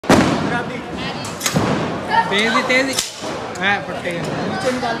तेजी तेजी है पट्टे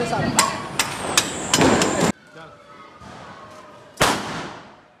नीचे निकाल दे सारा।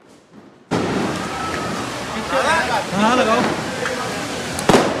 हाँ लगाओ।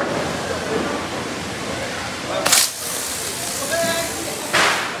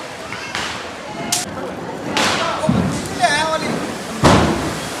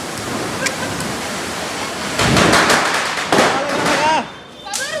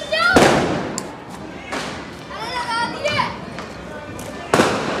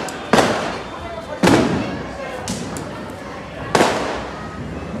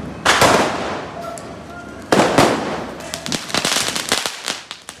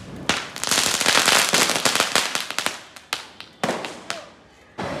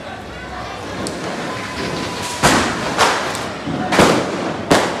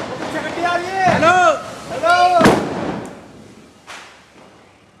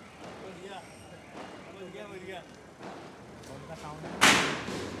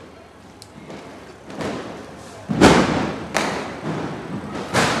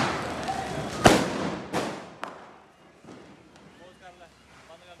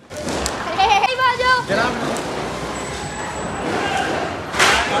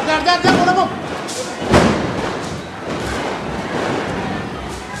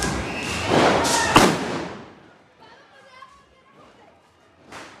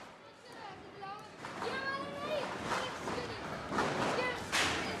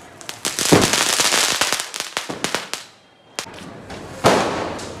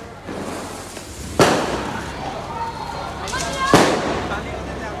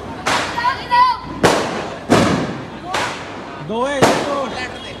 दो है इसको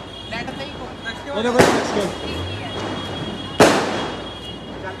लेटर नहीं को वो देखो इसको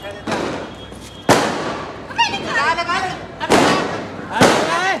लगा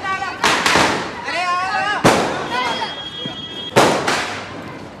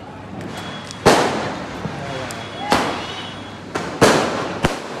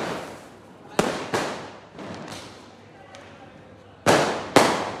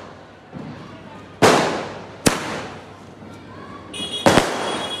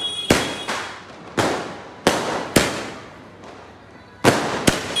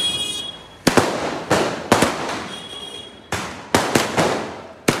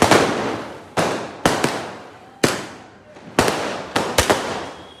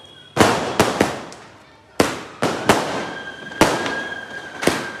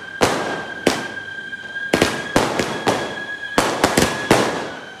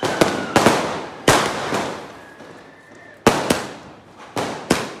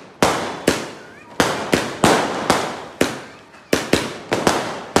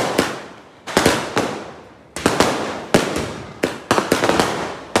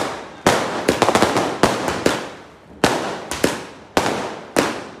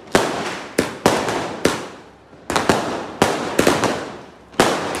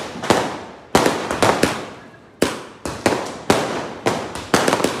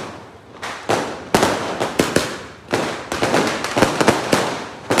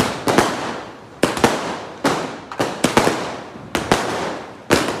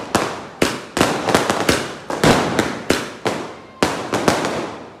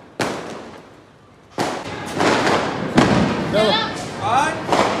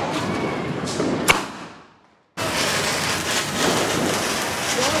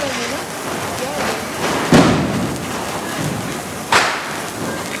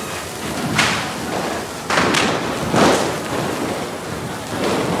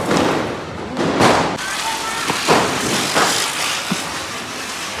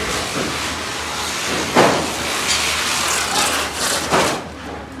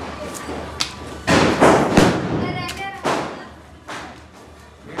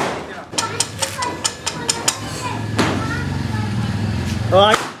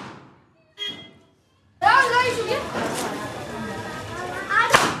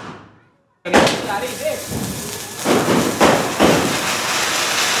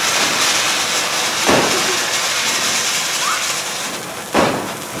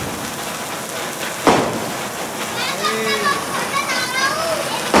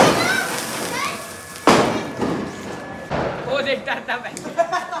देखता था मैं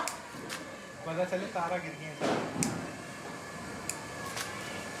पता चले तारा गिर गया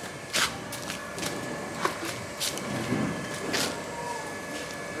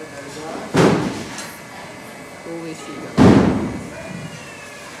तो वैसी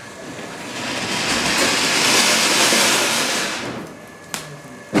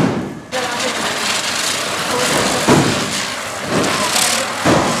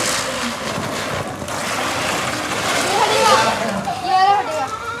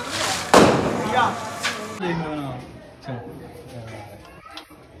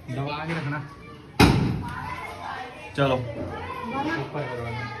ऊपर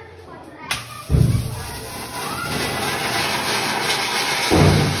करवाना।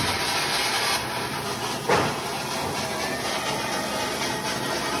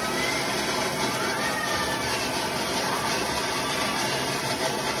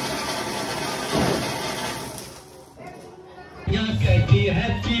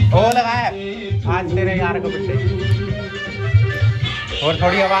 ओ लगाया आज तेरे यार को बर्थडे। और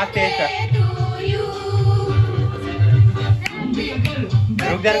थोड़ी आवाज तेज कर।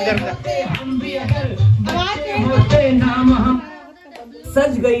 रुक जा।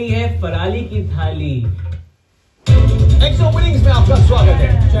 सज गई है फराली की थाली। एक्सो विनिंग्स में आपका स्वागत है।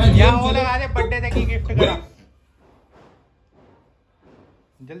 यहाँ वो लगा दे बर्थडे की गिफ्ट करा।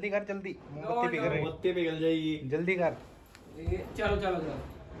 जल्दी कर जल्दी, मोमबत्ती पिघल जाएगी। जल्दी कर। चलो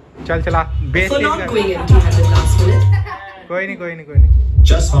चला बेस कोई नहीं।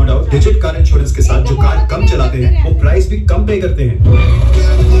 Just found out digit car insurance के साथ जो कार कम चलाते हैं वो प्राइस भी कम पे करते हैं।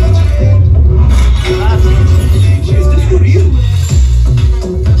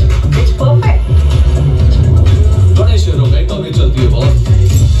 बड़े शहरों में कभी चलती है बहुत।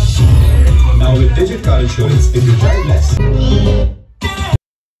 Now with digit car insurance, if you drive less.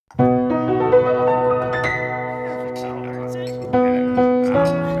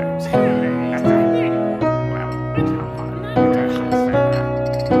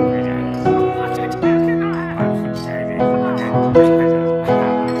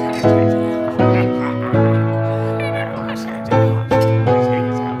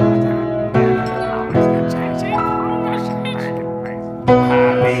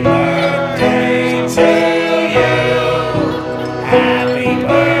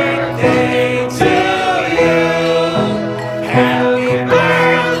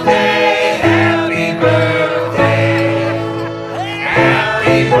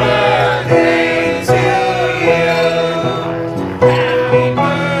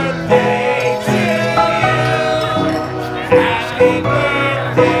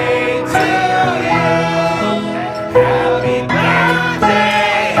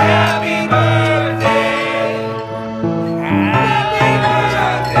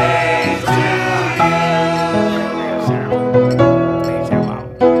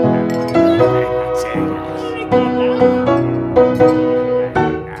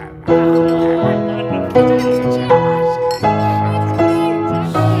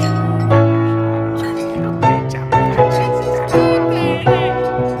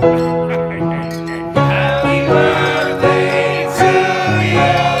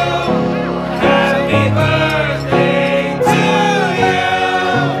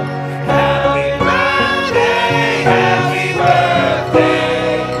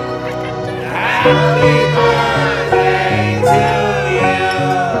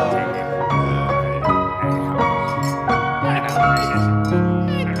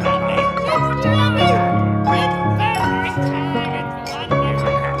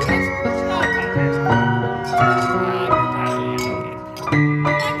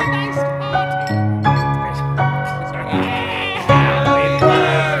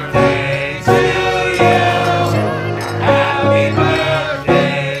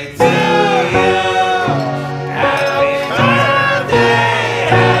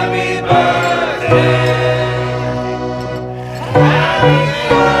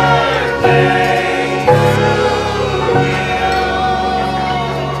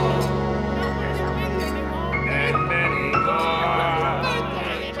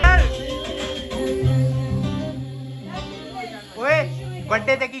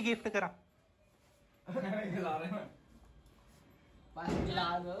 Birthday तक की गिफ्ट करा।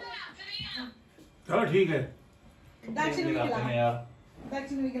 चलो ठीक है।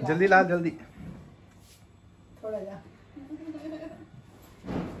 जल्दी ला जल्दी।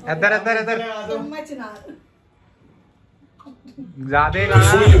 इधर ज्यादा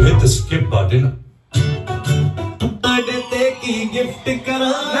बर्थडे की गिफ्ट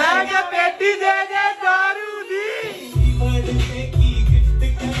करा बेटी दे दे दारू दी। बर्थडे की गिफ्ट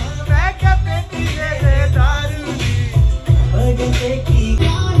करा बेटी दे दे दारू दी। बर्थडे की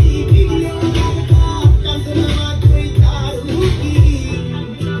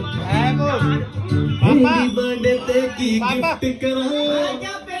बर्थडे की गिफ्ट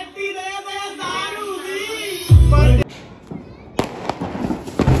करा बेटी दे दे दारू दी।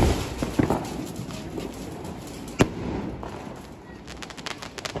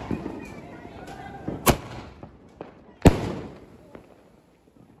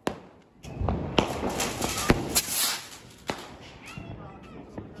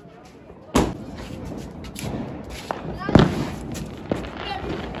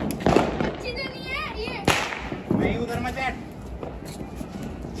 नहीं उधर मत बैठ।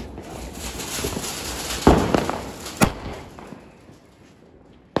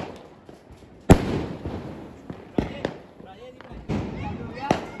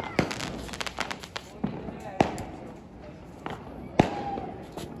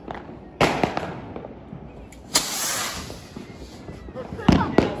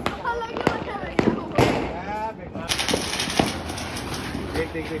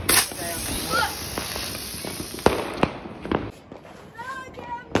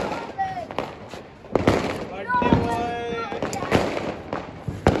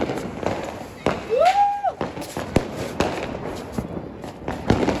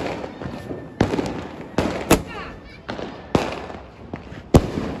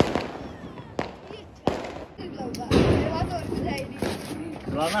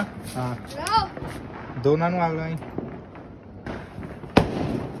 चला ना हाँ दोनों नु आग लगाई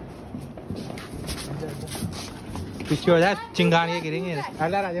पीछे हो जा चिंगारियां गिरेंगे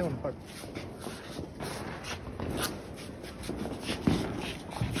अल्लाह राजे उन पर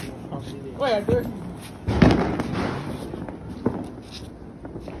ओए हट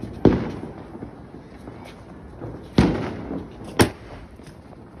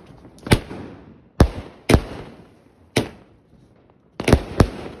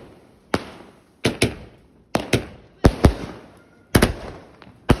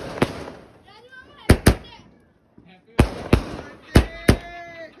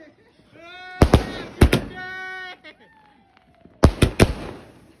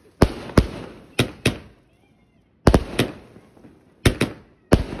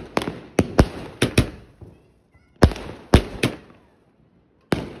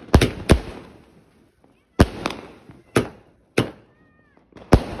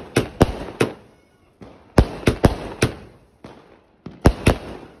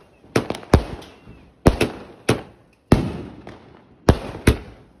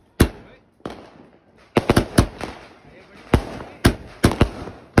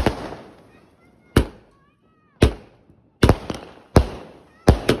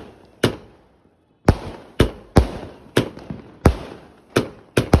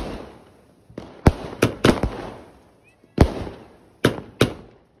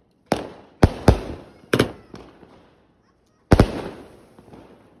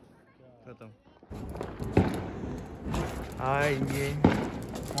आइए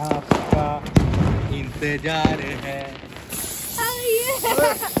आपका इंतजार है आइए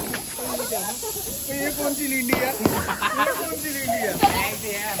ये कौन सी लिंडी है ये कौन सी लिंडी है कौन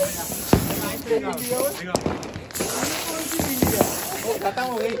सी लिंडी है वो खत्म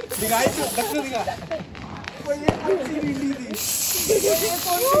हो गई दिखाई तो बच्चों दिखा ये कौन सी लिंडी थी ये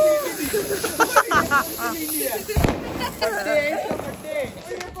कौन सी लिंडी है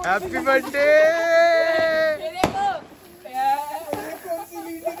हैप्पी बर्थडे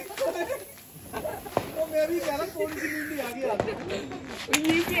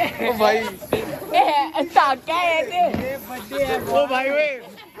ओ भाई क्या है ये बर्थडे है ओ भाई वे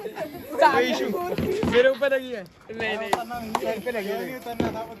इशू मेरे ऊपर लगी है नहीं नहीं सर पे लगी है उतरना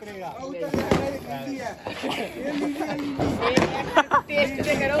था उतरेगा टेस्ट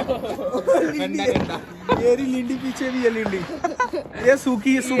से करो गंदा गंदा ये लिंडी पीछे भी है लिंडी ये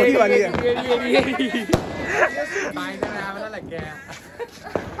सूखी वाली है लग गया है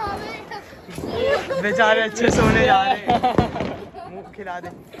बेचारे अच्छे सोने जा रहे हैं मुंह खिला दे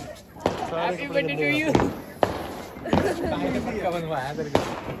हैप्पी बर्थडे टू यू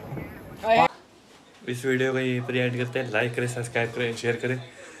इस वीडियो को यहीं पर एंड करते हैं। लाइक करें, सब्सक्राइब करें, शेयर करें।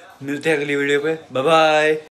 मिलते हैं अगली वीडियो पे। Bye bye.